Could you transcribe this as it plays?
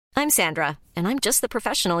I'm Sandra, and I'm just the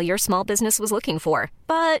professional your small business was looking for.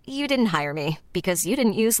 But you didn't hire me because you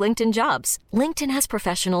didn't use LinkedIn Jobs. LinkedIn has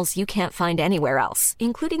professionals you can't find anywhere else,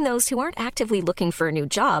 including those who aren't actively looking for a new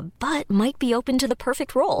job, but might be open to the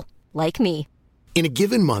perfect role, like me. In a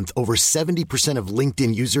given month, over 70% of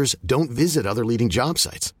LinkedIn users don't visit other leading job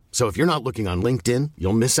sites. So if you're not looking on LinkedIn,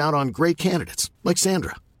 you'll miss out on great candidates like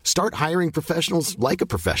Sandra. Start hiring professionals like a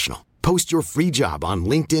professional. Post your free job on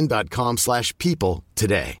linkedin.com/people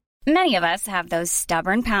today. Many of us have those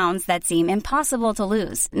stubborn pounds that seem impossible to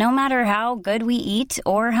lose, no matter how good we eat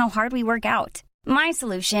or how hard we work out. My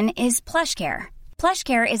solution is PlushCare.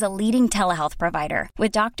 PlushCare is a leading telehealth provider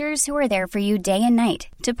with doctors who are there for you day and night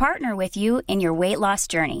to partner with you in your weight loss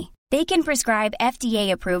journey. They can prescribe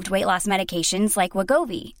FDA-approved weight loss medications like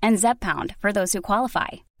Wegovy and Zepbound for those who qualify.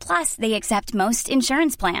 Plus, they accept most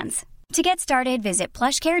insurance plans. To get started, visit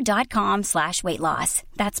plushcare.com/weightloss.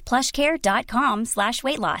 That's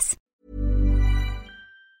plushcare.com/weightloss.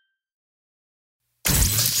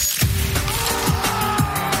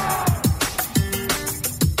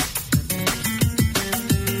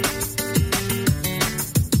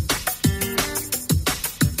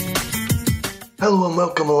 Hello and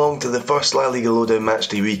welcome along to the first La Liga Lowdown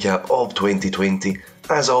Matchday recap of 2020.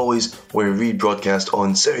 As always, we're rebroadcast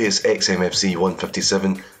on Sirius XMFC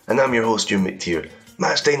 157, and I'm your host, Hugh McTeer.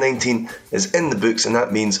 Matchday 19 is in the books, and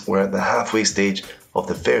that means we're at the halfway stage of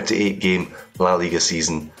the 38-game La Liga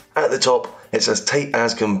season. At the top, it's as tight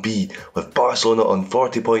as can be, with Barcelona on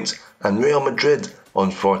 40 points and Real Madrid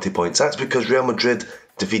on 40 points. That's because Real Madrid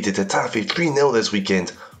defeated Getafe 3-0 this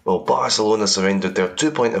weekend, while Barcelona surrendered their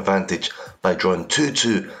 2-point advantage by drawing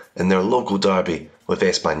 2-2 in their local derby with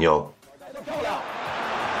Espanyol.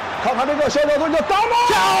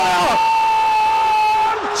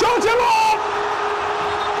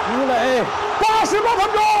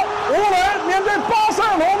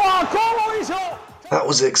 That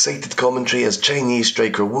was the excited commentary as Chinese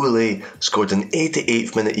striker Wu Lei scored an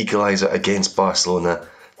 88th minute equaliser against Barcelona.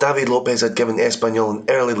 David Lopez had given Espanyol an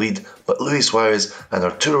early lead, but Luis Suarez and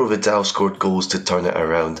Arturo Vidal scored goals to turn it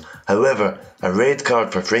around. However, a red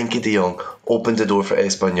card for Frenkie de Jong opened the door for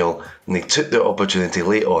Espanyol, and they took their opportunity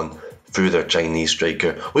late on through their Chinese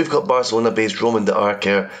striker. We've got Barcelona-based Roman de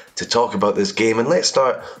Arquer to talk about this game, and let's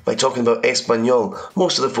start by talking about Espanyol.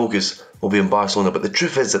 Most of the focus will be on Barcelona, but the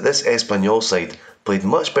truth is that this Espanyol side played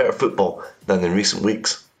much better football than in recent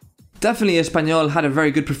weeks. Definitely, Espanyol had a very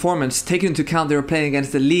good performance, taking into account they were playing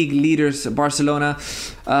against the league leaders, Barcelona.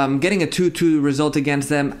 Getting a 2-2 result against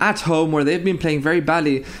them at home, where they've been playing very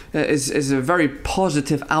badly, is a very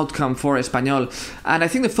positive outcome for Espanyol. And I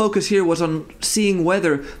think the focus here was on seeing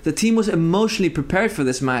whether the team was emotionally prepared for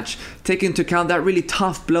this match, taking into account that really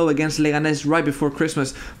tough blow against Leganés right before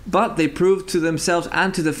Christmas. But they proved to themselves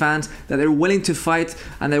and to the fans that they're willing to fight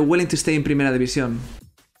and they're willing to stay in Primera División.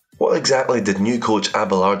 What exactly did new coach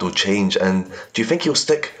Abelardo change, and do you think he'll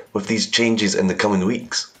stick with these changes in the coming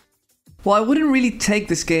weeks? Well, I wouldn't really take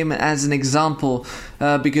this game as an example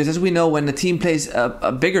because, as we know, when a team plays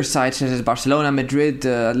a bigger side such as Barcelona, Madrid,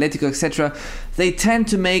 Atletico, etc., they tend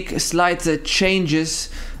to make slight changes,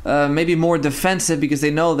 maybe more defensive because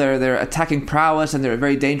they know their attacking prowess and they're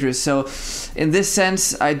very dangerous. So in this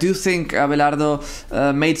sense, I do think Abelardo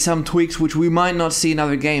made some tweaks which we might not see in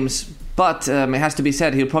other games. But it has to be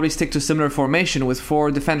said, he'll probably stick to similar formation with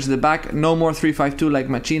 4 defenders at the back, no more 3-5-2 like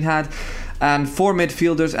Machin had, and 4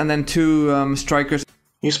 midfielders and then 2 strikers.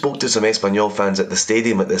 You spoke to some Espanyol fans at the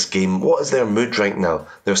stadium at this game. What is their mood right now?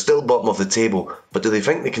 They're still bottom of the table, but do they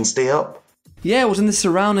think they can stay up? Yeah, I was in the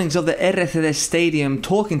surroundings of the RCD Stadium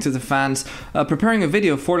talking to the fans, preparing a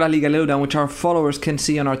video for La Liga Lowdown, which our followers can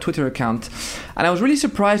see on our Twitter account. And I was really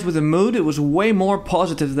surprised with the mood. It was way more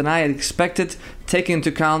positive than I had expected, taking into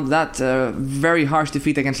account that very harsh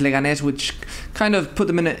defeat against Leganés, which kind of put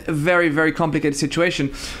them in a very, very complicated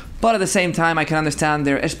situation. But at the same time, I can understand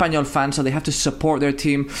they're Espanyol fans, so they have to support their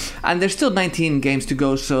team. And there's still 19 games to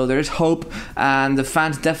go, so there is hope. And the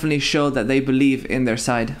fans definitely show that they believe in their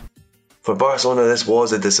side. For Barcelona, this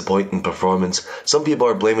was a disappointing performance. Some people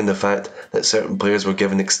are blaming the fact that certain players were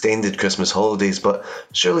given extended Christmas holidays, but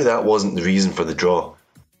surely that wasn't the reason for the draw.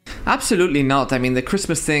 Absolutely not. I mean, the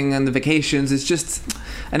Christmas thing and the vacations is just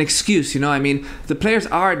an excuse, you know. I mean, the players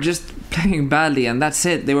are just playing badly and that's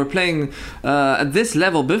it. They were playing at this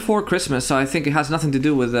level before Christmas, so I think it has nothing to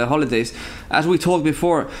do with the holidays. As we talked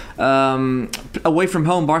before, away from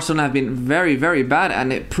home, Barcelona have been very, very bad,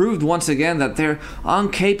 and it proved once again that they're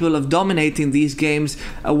incapable of dominating these games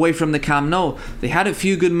away from the Camp Nou. They had a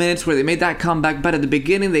few good minutes where they made that comeback, but at the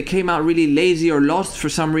beginning they came out really lazy or lost for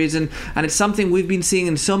some reason, and it's something we've been seeing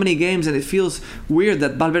in so many games, and it feels weird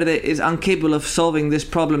that Valverde is incapable of solving this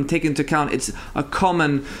problem, taking into account it's a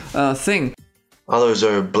common thing. Others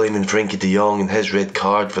are blaming Frenkie de Jong and his red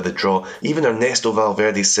card for the draw. Even Ernesto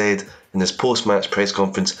Valverde said in his post-match press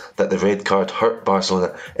conference that the red card hurt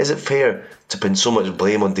Barcelona. Is it fair to pin so much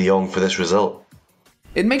blame on de Jong for this result?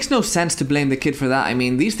 It makes no sense to blame the kid for that. I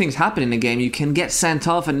mean, these things happen in a game. You can get sent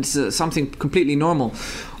off, and it's something completely normal.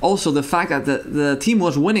 Also, the fact that the team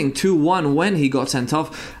was winning 2-1 when he got sent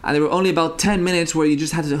off, and there were only about 10 minutes where you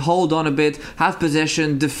just had to hold on a bit, have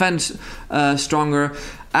possession, defend stronger.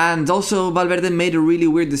 And also, Valverde made a really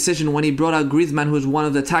weird decision when he brought out Griezmann, who is one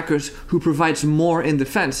of the attackers who provides more in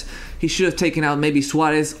defense. He should have taken out maybe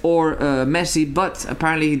Suarez or Messi, but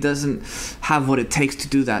apparently he doesn't have what it takes to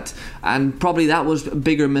do that. And probably that was a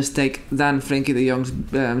bigger mistake than Frenkie de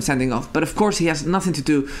Jong's sending off. But of course, he has nothing to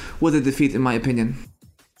do with the defeat, in my opinion.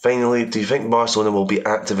 Finally, do you think Barcelona will be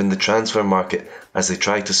active in the transfer market as they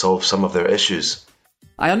try to solve some of their issues?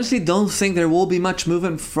 I honestly don't think there will be much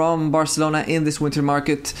movement from Barcelona in this winter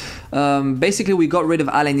market. Basically, we got rid of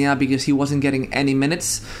Aleñá because he wasn't getting any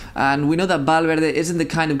minutes. And we know that Valverde isn't the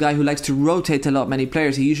kind of guy who likes to rotate a lot many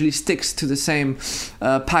players. He usually sticks to the same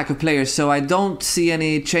pack of players. So I don't see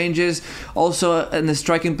any changes. Also, in the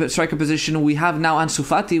striker position, we have now Ansu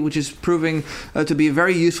Fati, which is proving to be a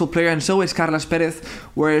very useful player. And so is Carlos Perez.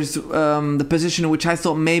 Whereas the position which I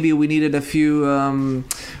thought maybe we needed a few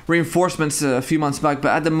reinforcements a few months back.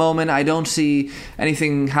 But at the moment, I don't see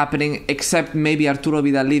anything happening except maybe Arturo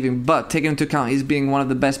Vidal leaving. But taking into account he's being one of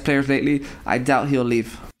the best players lately, I doubt he'll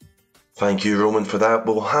leave. Thank you, Roman, for that.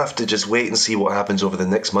 We'll have to just wait and see what happens over the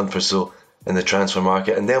next month or so in the transfer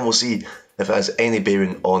market, and then we'll see if it has any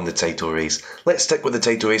bearing on the title race. Let's stick with the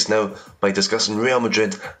title race now by discussing Real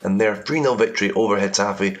Madrid and their 3-0 victory over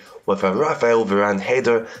Getafe with a Rafael Varane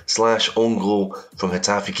header/own goal from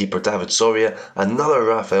Getafe keeper David Soria, another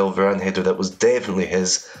Rafael Varane header that was definitely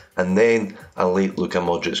his, and then a late Luka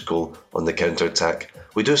Modric goal on the counter-attack.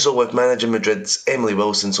 We do so with manager Madrid's Emily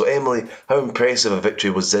Wilson. So Emily, how impressive a victory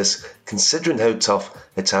was this, considering how tough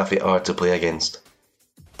Getafe are to play against?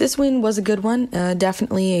 This win was a good one,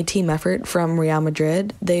 definitely a team effort from Real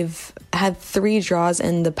Madrid. They've had 3 draws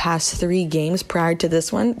in the past 3 games prior to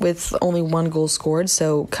this one with only 1 goal scored.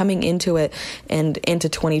 So coming into it and into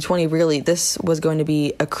 2020, really, this was going to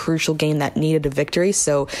be a crucial game that needed a victory.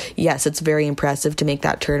 So yes, it's very impressive to make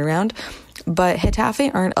that turnaround. But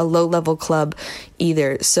Getafe aren't a low-level club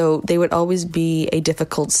either, so they would always be a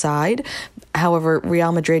difficult side. However,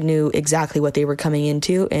 Real Madrid knew exactly what they were coming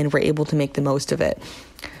into and were able to make the most of it.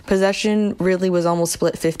 Possession really was almost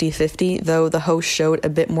split 50-50, though the hosts showed a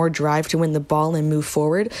bit more drive to win the ball and move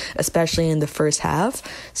forward, especially in the first half.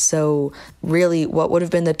 So really what would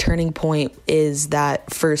have been the turning point is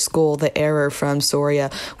that first goal, the error from Soria,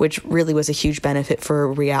 which really was a huge benefit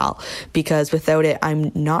for Real, because without it,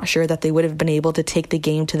 I'm not sure that they would have been able to take the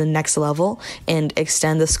game to the next level and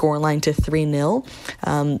extend the scoreline to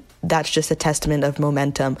 3-0. That's just a testament of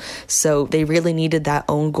momentum. So they really needed that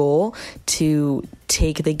own goal to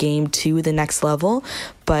take the game to the next level.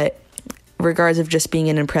 But regardless of just being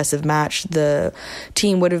an impressive match, the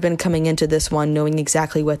team would have been coming into this one knowing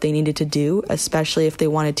exactly what they needed to do, especially if they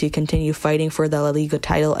wanted to continue fighting for the La Liga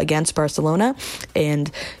title against Barcelona.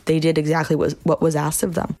 And they did exactly what was asked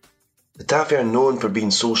of them. The Getafe are known for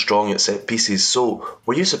being so strong at set pieces, so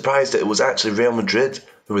were you surprised that it was actually Real Madrid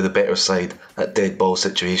who were the better side at dead ball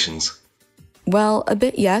situations? Well, a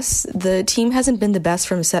bit yes. The team hasn't been the best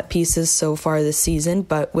from set pieces so far this season,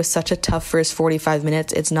 but with such a tough first 45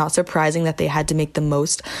 minutes, it's not surprising that they had to make the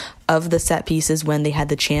most of the set pieces when they had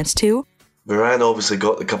the chance to. Varane obviously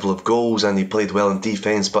got a couple of goals and he played well in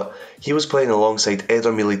defence, but he was playing alongside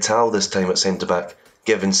Eder Militao this time at centre-back,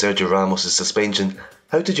 given Sergio Ramos' suspension.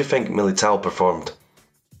 How did you think Militao performed?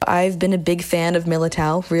 I've been a big fan of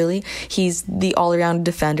Militao, really. He's the all-around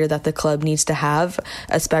defender that the club needs to have,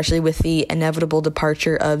 especially with the inevitable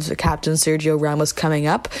departure of captain Sergio Ramos coming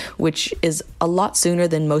up, which is a lot sooner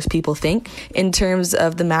than most people think. In terms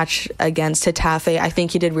of the match against Getafe, I think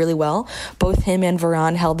he did really well. Both him and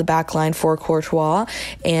Varane held the back line for Courtois,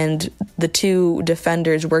 and the two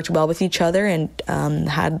defenders worked well with each other and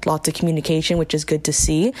had lots of communication, which is good to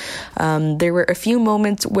see. There were a few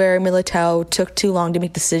moments where Militao took too long to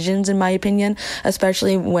make decisions, in my opinion,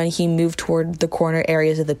 especially when he moved toward the corner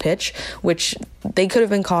areas of the pitch, which they could have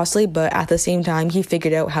been costly, but at the same time, he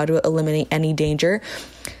figured out how to eliminate any danger.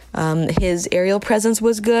 His aerial presence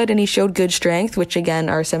was good and he showed good strength, which again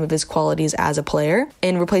are some of his qualities as a player.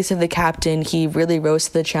 In replace of the captain, he really rose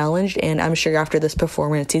to the challenge, and I'm sure after this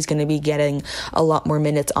performance he's going to be getting a lot more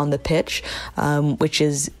minutes on the pitch, which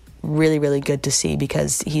is really, really good to see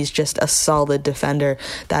because he's just a solid defender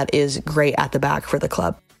that is great at the back for the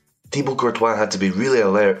club. Thibaut Courtois had to be really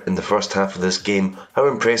alert in the first half of this game. How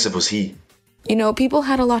impressive was he? You know, people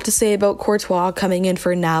had a lot to say about Courtois coming in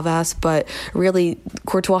for Navas, but really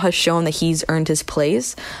Courtois has shown that he's earned his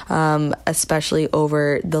place, especially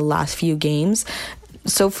over the last few games.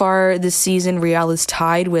 So far this season, Real is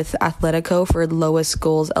tied with Atletico for lowest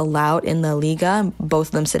goals allowed in La Liga. Both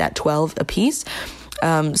of them sit at 12 apiece.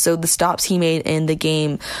 So the stops he made in the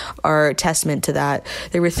game are a testament to that.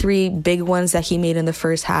 There were 3 big ones that he made in the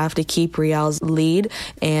first half to keep Real's lead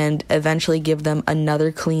and eventually give them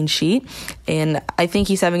another clean sheet. And I think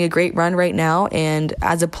he's having a great run right now, and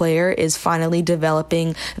as a player is finally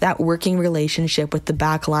developing that working relationship with the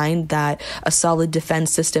back line that a solid defense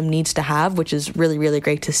system needs to have, which is really, really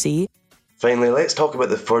great to see. Finally, let's talk about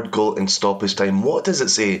the third goal in stoppage time. What does it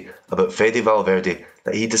say about Fede Valverde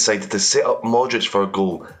that he decided to set up Modric for a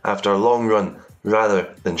goal after a long run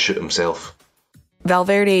rather than shoot himself?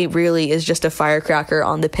 Valverde really is just a firecracker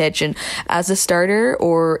on the pitch, and as a starter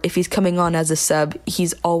or if he's coming on as a sub,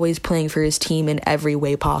 he's always playing for his team in every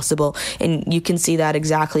way possible, and you can see that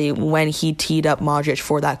exactly when he teed up Modric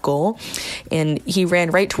for that goal, and he ran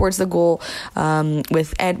right towards the goal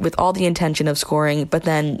with all the intention of scoring, but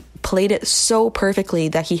then played it so perfectly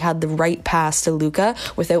that he had the right pass to Luka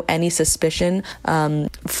without any suspicion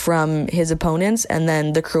from his opponents, and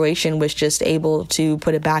then the Croatian was just able to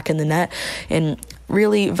put it back in the net. And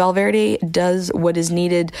really, Valverde does what is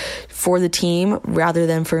needed for the team rather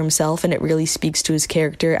than for himself, and it really speaks to his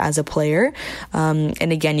character as a player.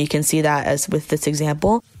 And again, you can see that as with this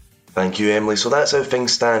example. Thank you, Emily. So that's how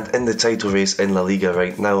things stand in the title race in La Liga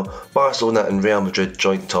right now. Barcelona and Real Madrid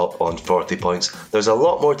joint top on 40 points. There's a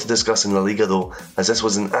lot more to discuss in La Liga though, as this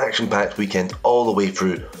was an action-packed weekend all the way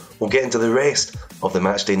through. We'll get into the rest of the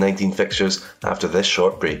Matchday 19 fixtures after this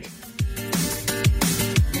short break.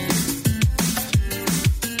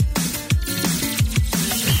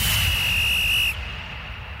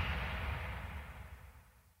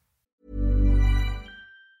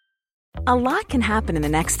 A lot can happen in the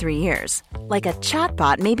next 3 years. Like a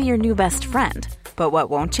chatbot may be your new best friend. But what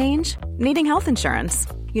won't change? Needing health insurance.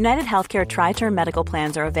 United Healthcare Tri-Term Medical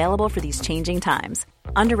Plans are available for these changing times.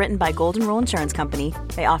 Underwritten by Golden Rule Insurance Company,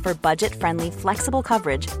 they offer budget-friendly, flexible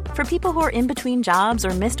coverage for people who are in between jobs or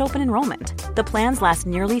missed open enrollment. The plans last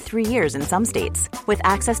nearly 3 years in some states, with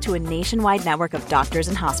access to a nationwide network of doctors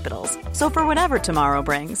and hospitals. So for whatever tomorrow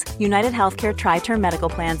brings, United Healthcare Tri-Term Medical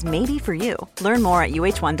Plans may be for you. Learn more at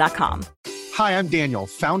uh1.com. Hi, I'm Daniel,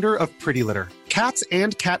 founder of Pretty Litter. Cats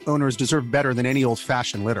and cat owners deserve better than any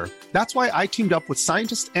old-fashioned litter. That's why I teamed up with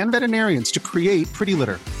scientists and veterinarians to create Pretty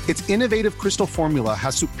Litter. Its innovative crystal formula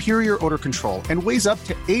has superior odor control and weighs up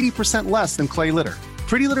to 80% less than clay litter.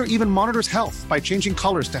 Pretty Litter even monitors health by changing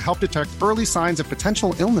colors to help detect early signs of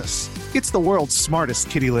potential illness. It's the world's smartest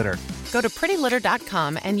kitty litter. Go to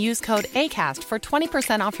prettylitter.com and use code ACAST for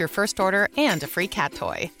 20% off your first order and a free cat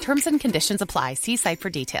toy. Terms and conditions apply. See site for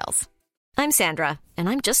details. I'm Sandra, and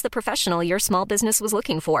I'm just the professional your small business was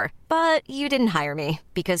looking for. But you didn't hire me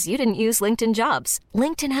because you didn't use LinkedIn Jobs.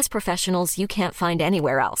 LinkedIn has professionals you can't find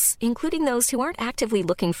anywhere else, including those who aren't actively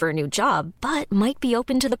looking for a new job, but might be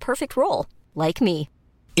open to the perfect role, like me.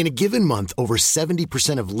 In a given month, over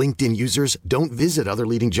 70% of LinkedIn users don't visit other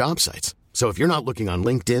leading job sites. So if you're not looking on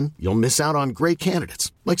LinkedIn, you'll miss out on great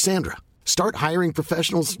candidates like Sandra. Start hiring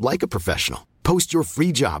professionals like a professional. Post your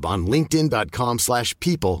free job on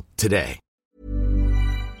linkedin.com/people today.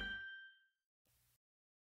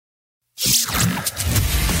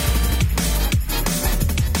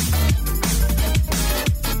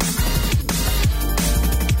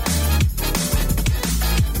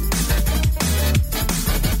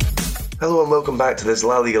 Hello and welcome back to this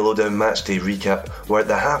La Liga Lowdown Matchday recap. We're at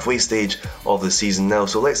the halfway stage of the season now,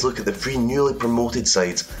 so let's look at the 3 newly promoted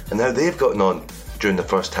sides and how they've gotten on during the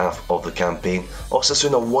first half of the campaign.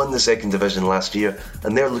 Osasuna won the second division last year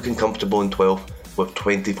and they're looking comfortable in 12th with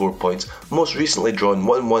 24 points, most recently drawn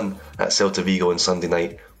 1-1 at Celta Vigo on Sunday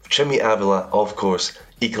night, with Chimi Avila, of course,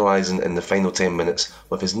 equalising in the final 10 minutes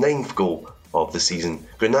with his 9th goal of the season.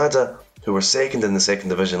 Granada, who were second in the second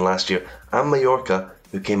division last year, and Mallorca,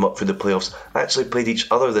 who came up through the playoffs, actually played each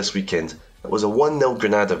other this weekend. It was a 1-0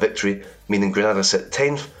 Granada victory, meaning Granada sit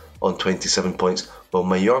 10th on 27 points, while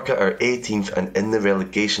Mallorca are 18th and in the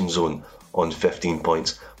relegation zone on 15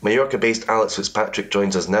 points. Mallorca-based Alex Fitzpatrick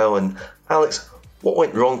joins us now, and Alex, what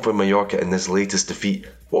went wrong for Mallorca in this latest defeat?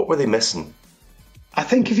 What were they missing? I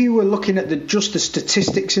think if you were looking at just the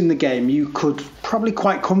statistics in the game, you could probably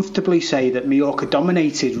quite comfortably say that Mallorca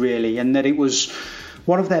dominated, really, and that it was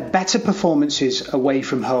one of their better performances away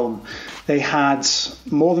from home. They had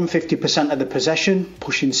more than 50% of the possession,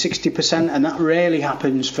 pushing 60%, and that rarely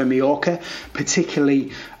happens for Mallorca,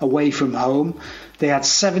 particularly away from home. They had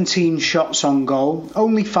 17 shots on goal,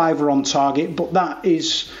 only 5 were on target, but that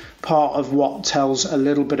is part of what tells a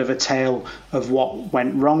little bit of a tale of what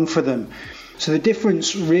went wrong for them. So the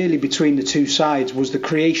difference really between the two sides was the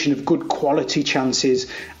creation of good quality chances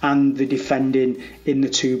and the defending in the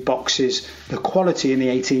two boxes, the quality in the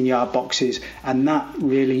 18-yard boxes, and that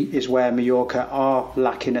really is where Mallorca are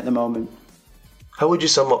lacking at the moment. How would you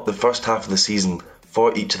sum up the first half of the season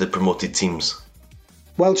for each of the promoted teams?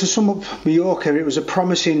 Well, to sum up Mallorca, it was a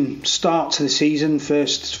promising start to the season,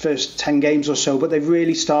 first 10 games or so, but they've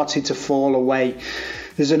really started to fall away.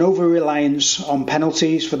 There's an over-reliance on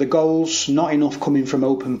penalties for the goals, not enough coming from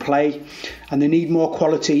open play, and they need more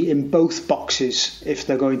quality in both boxes if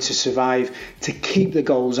they're going to survive, to keep the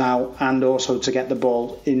goals out and also to get the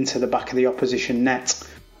ball into the back of the opposition net.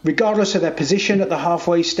 Regardless of their position at the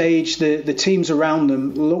halfway stage, the teams around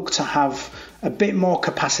them look to have a bit more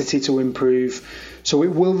capacity to improve, so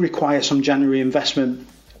it will require some January investment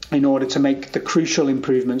in order to make the crucial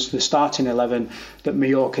improvements to the starting 11 that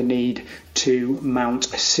Mallorca need to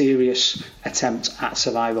mount a serious attempt at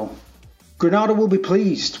survival. Granada will be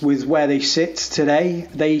pleased with where they sit today.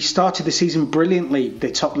 They started the season brilliantly.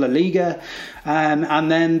 They topped La Liga,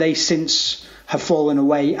 and then they since have fallen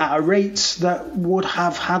away at a rate that would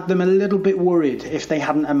have had them a little bit worried if they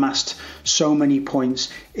hadn't amassed so many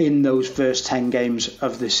points in those first 10 games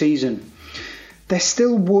of the season. There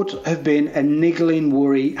still would have been a niggling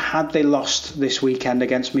worry had they lost this weekend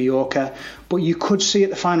against Mallorca, but you could see at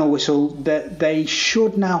the final whistle that they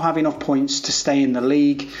should now have enough points to stay in the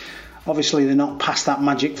league. Obviously, they're not past that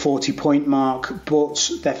magic 40-point mark,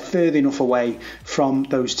 but they're further enough away from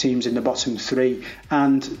those teams in the bottom 3,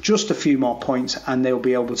 and just a few more points and they'll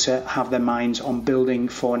be able to have their minds on building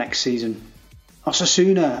for next season.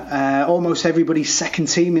 Osasuna, almost everybody's second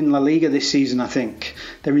team in La Liga this season, I think.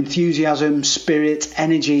 Their enthusiasm, spirit,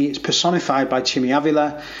 energy, it's personified by Chimi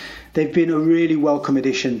Avila. They've been a really welcome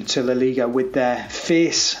addition to La Liga with their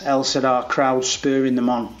fierce El Sadar crowd spurring them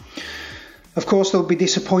on. Of course, they'll be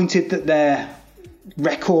disappointed that their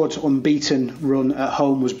record unbeaten run at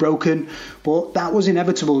home was broken, but that was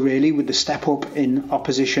inevitable really with the step up in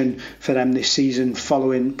opposition for them this season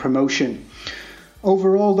following promotion.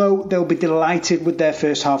 Overall, though, they'll be delighted with their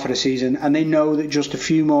first half of the season, and they know that just a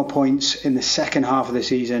few more points in the second half of the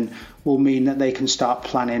season will mean that they can start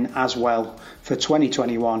planning as well for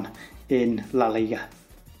 2021 in La Liga.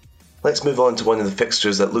 Let's move on to one of the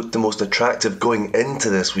fixtures that looked the most attractive going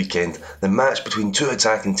into this weekend, the match between two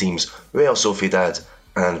attacking teams, Real Sociedad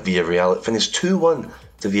and Villarreal. It finished 2-1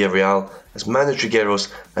 to Villarreal as Manu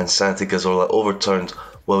Trigueros and Santi Cazorla overturned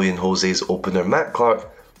William Jose's opener. Matt Clark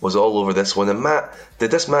was all over this one, and Matt, did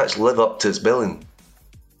this match live up to its billing?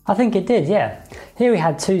 I think it did, yeah. Here we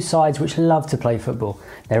had two sides which love to play football.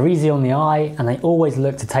 They're easy on the eye and they always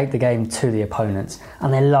look to take the game to the opponents,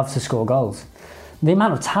 and they love to score goals. The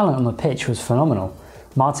amount of talent on the pitch was phenomenal.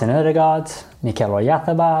 Martin Ødegaard, Mikel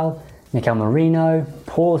Oyarzabal, Mikel Merino,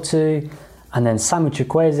 Porto, and then Samu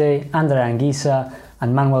Chukwueze, Andre Anguissa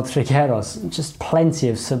and Manuel Trigueros. Just plenty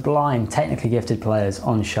of sublime, technically gifted players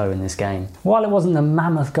on show in this game. While it wasn't the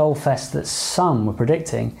mammoth goal fest that some were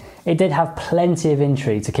predicting, it did have plenty of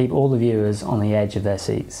intrigue to keep all the viewers on the edge of their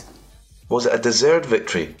seats. Was it a deserved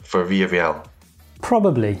victory for Villarreal?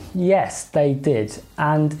 Probably, yes, they did.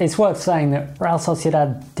 And it's worth saying that Real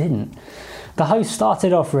Sociedad didn't. The hosts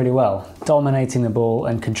started off really well, dominating the ball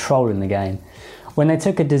and controlling the game. When they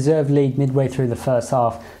took a deserved lead midway through the first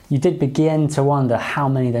half, you did begin to wonder how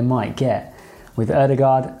many they might get, with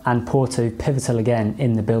Ødegaard and Porto pivotal again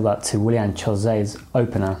in the build-up to William Jose's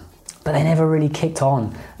opener. But they never really kicked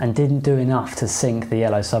on and didn't do enough to sink the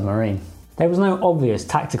Yellow Submarine. There was no obvious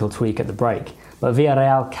tactical tweak at the break, but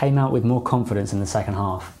Villarreal came out with more confidence in the second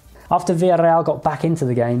half. After Villarreal got back into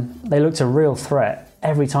the game, they looked a real threat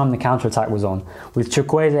every time the counter-attack was on, with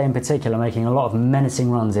Chukwueze in particular making a lot of menacing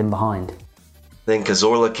runs in behind. Then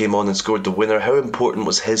Cazorla came on and scored the winner. How important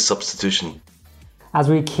was his substitution? As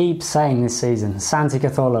we keep saying this season, Santi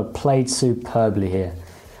Cazorla played superbly here.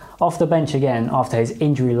 Off the bench again after his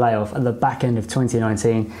injury layoff at the back end of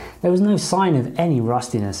 2019, there was no sign of any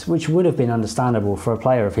rustiness, which would have been understandable for a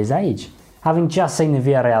player of his age. Having just seen the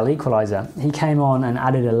Villarreal equaliser, he came on and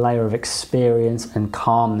added a layer of experience and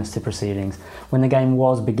calmness to proceedings when the game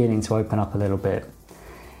was beginning to open up a little bit.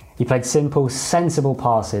 He played simple, sensible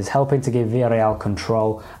passes, helping to give Villarreal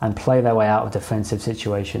control and play their way out of defensive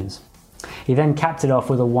situations. He then capped it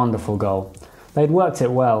off with a wonderful goal. They'd worked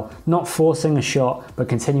it well, not forcing a shot but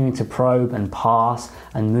continuing to probe and pass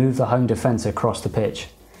and move the home defence across the pitch.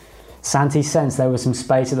 Santi sensed there was some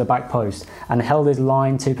space at the back post and held his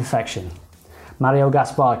line to perfection. Mario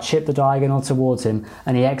Gaspar chipped the diagonal towards him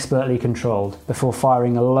and he expertly controlled before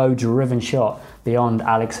firing a low-driven shot beyond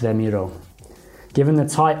Alex Remiro. Given the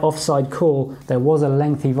tight offside call, there was a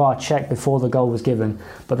lengthy VAR check before the goal was given,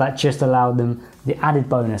 but that just allowed them the added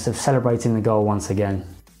bonus of celebrating the goal once again.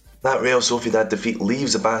 That Real Sociedad defeat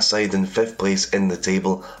leaves the Basque side in 5th place in the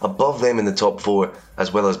table. Above them in the top 4,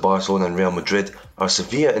 as well as Barcelona and Real Madrid, are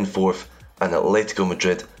Sevilla in 4th and Atletico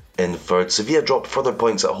Madrid in 3rd. Sevilla dropped further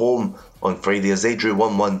points at home on Friday as they drew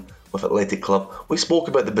 1-1 with Athletic Club. We spoke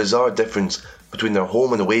about the bizarre difference between their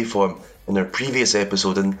home and away form in our previous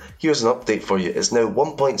episode, and here's an update for you. It's now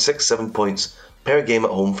 1.67 points per game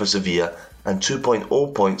at home for Sevilla and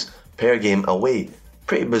 2.0 points per game away.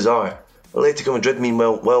 Pretty bizarre. Atletico Madrid,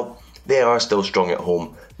 meanwhile, well, they are still strong at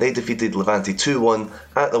home. They defeated Levante 2-1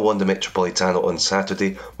 at the Wanda Metropolitano on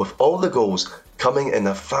Saturday, with all the goals coming in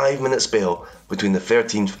a 5-minute spell between the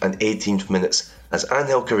 13th and 18th minutes as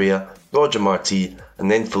Angel Correa, Roger Martí and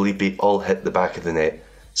then Felipe all hit the back of the net.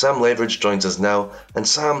 Sam Leveridge joins us now, and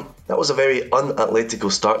Sam, that was a very un-Atletico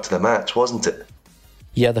start to the match, wasn't it?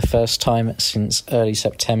 Yeah, the first time since early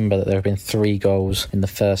September that there have been 3 goals in the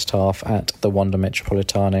first half at the Wanda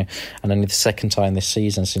Metropolitano, and only the second time this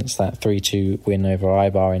season since that 3-2 win over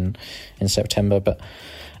Eibar in September. But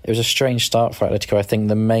it was a strange start for Atletico. I think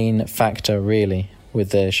the main factor really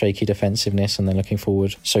with their shaky defensiveness and then looking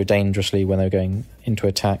forward so dangerously when they were going into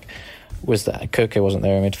attack was that Koke wasn't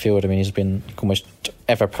there in midfield. I mean, he's been almost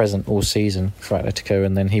ever present all season for Atletico,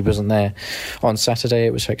 and then he wasn't there on Saturday.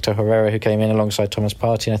 It was Hector Herrera who came in alongside Thomas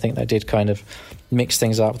Partey, and I think that did kind of mix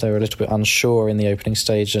things up. They were a little bit unsure in the opening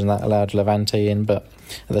stage, and that allowed Levante in, but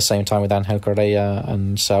at the same time with Angel Correa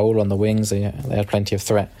and Saul on the wings, they had plenty of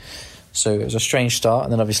threat. So it was a strange start,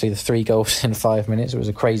 and then obviously the 3 goals in 5 minutes. It was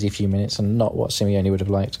a crazy few minutes and not what Simeone would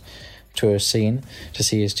have liked to have seen, to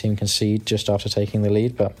see his team concede just after taking the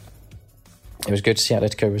lead. But it was good to see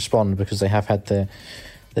Atletico respond because they have had their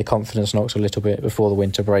confidence knocked a little bit before the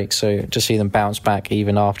winter break. So to see them bounce back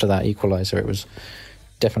even after that equaliser, it was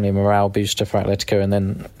definitely a morale booster for Atletico. And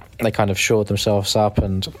then they kind of shored themselves up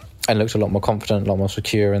and looked a lot more confident, a lot more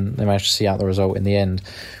secure, and they managed to see out the result in the end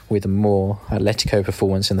with a more Atletico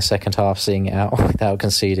performance in the second half, seeing it out without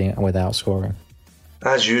conceding and without scoring.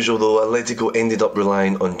 As usual though, Atletico ended up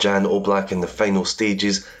relying on Jan Oblak in the final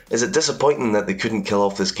stages. Is it disappointing that they couldn't kill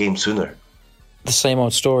off this game sooner? The same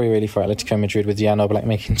old story really for Atletico Madrid, with Jan Oblak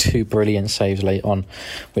making 2 brilliant saves late on,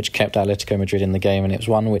 which kept Atletico Madrid in the game, and it was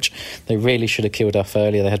one which they really should have killed off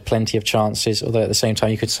earlier. They had plenty of chances, although at the same time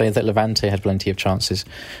you could say that Levante had plenty of chances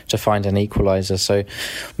to find an equaliser, so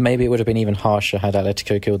maybe it would have been even harsher had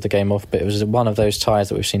Atletico killed the game off. But it was one of those ties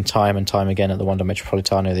that we've seen time and time again at the Wanda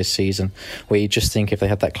Metropolitano this season, where you just think if they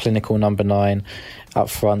had that clinical number 9 up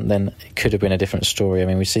front, then it could have been a different story. I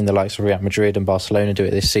mean, we've seen the likes of Real Madrid and Barcelona do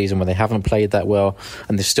it this season where they haven't played that well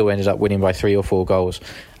and they've still ended up winning by 3 or 4 goals.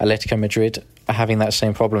 Atletico Madrid are having that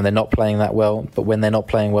same problem. They're not playing that well, but when they're not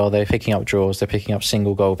playing well, they're picking up draws, they're picking up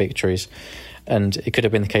single goal victories. And it could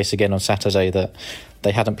have been the case again on Saturday that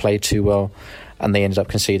they hadn't played too well and they ended up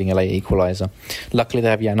conceding a late equaliser. Luckily, they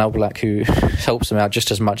have Jan Oblak, who helps them out just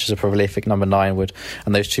as much as a prolific number 9 would,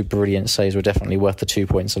 and those 2 brilliant saves were definitely worth the 2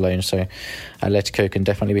 points alone. So Atletico can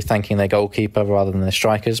definitely be thanking their goalkeeper rather than their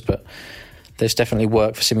strikers, but there's definitely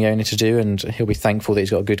work for Simeone to do, and he'll be thankful that he's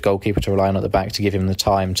got a good goalkeeper to rely on at the back to give him the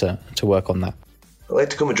time to work on that.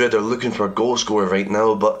 Atletico Madrid are looking for a goal scorer right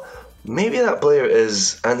now, but maybe that player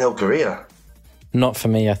is Angel Correa. Not for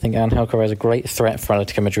me. I think Angel Correa is a great threat for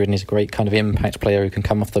Atletico Madrid, and he's a great kind of impact player who can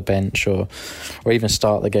come off the bench or even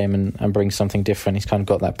start the game and bring something different. He's kind of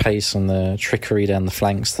got that pace and the trickery down the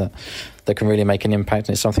flanks that can really make an impact,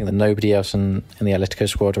 and it's something that nobody else in the Atletico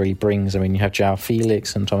squad really brings. I mean, you have João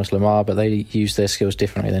Felix and Thomas Lemar, but they use their skills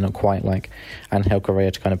differently. They're not quite like Angel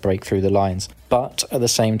Correa to kind of break through the lines. But at the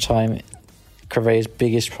same time, Correa's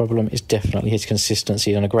biggest problem is definitely his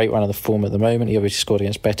consistency. He's on a great run of the form at the moment. He obviously scored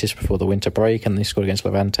against Betis before the winter break, and he scored against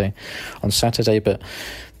Levante on Saturday. But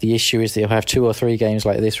the issue is that he'll have 2 or 3 games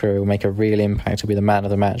like this where he'll make a real impact. He'll be the man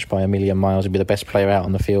of the match by a million miles. He'll be the best player out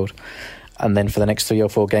on the field. And then for the next 3 or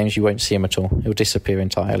 4 games, you won't see him at all. He'll disappear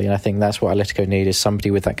entirely. And I think that's what Atletico need, is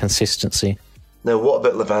somebody with that consistency. Now, what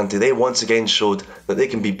about Levante? They once again showed that they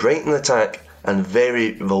can be bright in attack and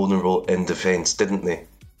very vulnerable in defence, didn't they?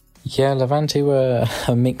 Yeah, Levante were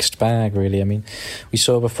a mixed bag, really. I mean, we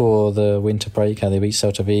saw before the winter break how they beat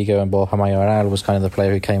Celta Vigo, and Borja Mayoral was kind of the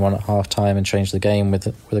player who came on at half-time and changed the game with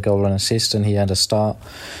a goal and assist, and he had a start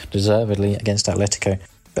deservedly against Atletico.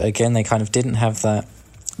 But again, they kind of didn't have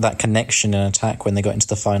that connection in attack when they got into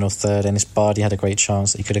the final third. And Bardi had a great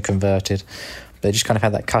chance that he could have converted. They just kind of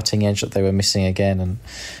had that cutting edge that they were missing again.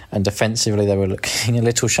 And defensively, they were looking a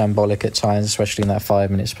little shambolic at times, especially in that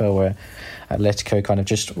 5-minute spell where Atletico kind of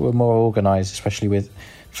just were more organised, especially with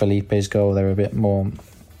Felipe's goal. They were a bit more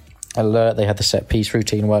alert. They had the set piece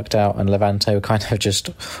routine worked out, and Levante were kind of just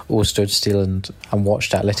all stood still and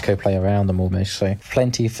watched Atletico play around them almost. So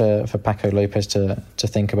plenty for Paco Lopez to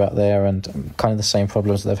think about there, and kind of the same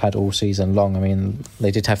problems that they've had all season long. I mean,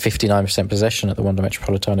 they did have 59% possession at the Wanda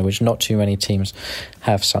Metropolitano, which not too many teams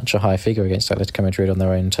have such a high figure against Atletico Madrid on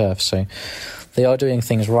their own turf. So they are doing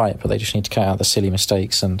things right, but they just need to cut out the silly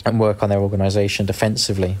mistakes and work on their organisation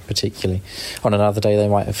defensively, particularly. On another day, they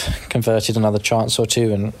might have converted another chance or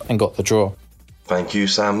two and got the draw. Thank you,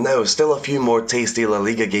 Sam. Now, still a few more tasty La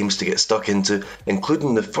Liga games to get stuck into,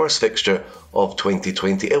 including the first fixture of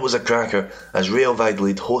 2020. It was a cracker as Real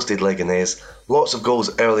Valladolid hosted Leganés. Lots of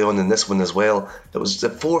goals early on in this one as well. It was the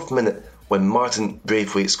 4th minute when Martin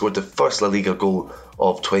Braithwaite scored the first La Liga goal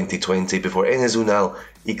of 2020 before Enes Unal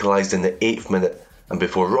equalised in the 8th minute and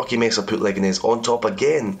before Rocky Mesa put Leganés on top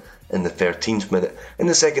again in the 13th minute. In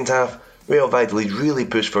the second half, Real Valladolid really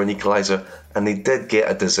pushed for an equaliser and they did get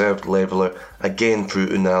a deserved leveller again through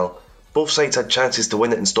Unal. Both sides had chances to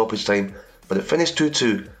win it in stoppage time, but it finished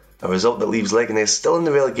 2-2, a result that leaves Leganés still in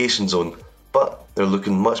the relegation zone, but they're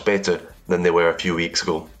looking much better than they were a few weeks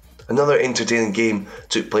ago. Another entertaining game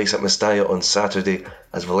took place at Mestalla on Saturday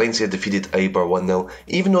as Valencia defeated Eibar 1-0.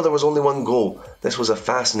 Even though there was only one goal, this was a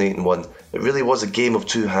fascinating one. It really was a game of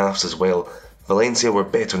two halves as well. Valencia were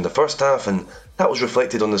better in the first half, and that was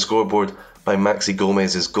reflected on the scoreboard by Maxi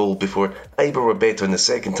Gomez's goal, before Eibar were better in the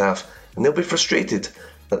second half, and they'll be frustrated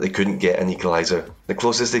that they couldn't get an equaliser. The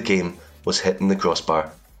closest they came was hitting the crossbar.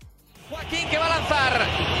 Joaquín que va a lanzar,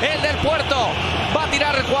 el del Puerto, va a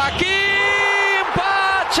tirar Joaquín.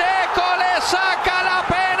 Pacheco le saca la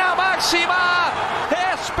pena máxima.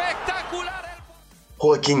 Espectacular.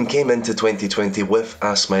 Joaquin came into 2020 with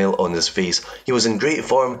a smile on his face. He was in great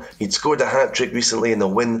form, he'd scored a hat-trick recently in a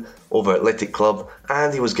win over Athletic Club,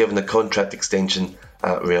 and he was given a contract extension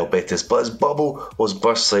at Real Betis. But his bubble was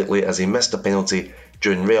burst slightly as he missed a penalty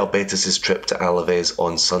during Real Betis' trip to Alaves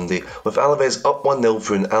on Sunday. With Alaves up 1-0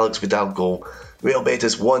 through an Alex Vidal goal, Real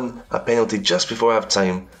Betis won a penalty just before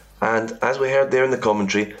half-time, and as we heard there in the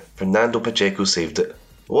commentary, Fernando Pacheco saved it. It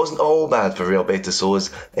wasn't all bad for Real Betis though,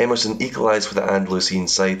 as Emerson equalised for the Andalusian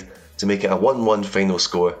side to make it a 1-1 final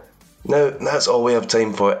score. Now, that's all we have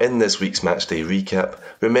time for in this week's Matchday recap.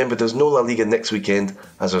 Remember, there's no La Liga next weekend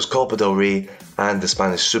as there's Copa del Rey and the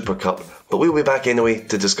Spanish Super Cup, but we'll be back anyway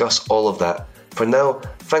to discuss all of that. For now,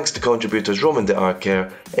 thanks to contributors Roman de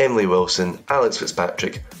Arquer, Emily Wilson, Alex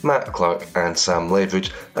Fitzpatrick, Matt Clark and Sam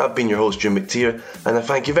Leveridge. I've been your host, Jim McTeer, and I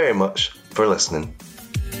thank you very much for listening.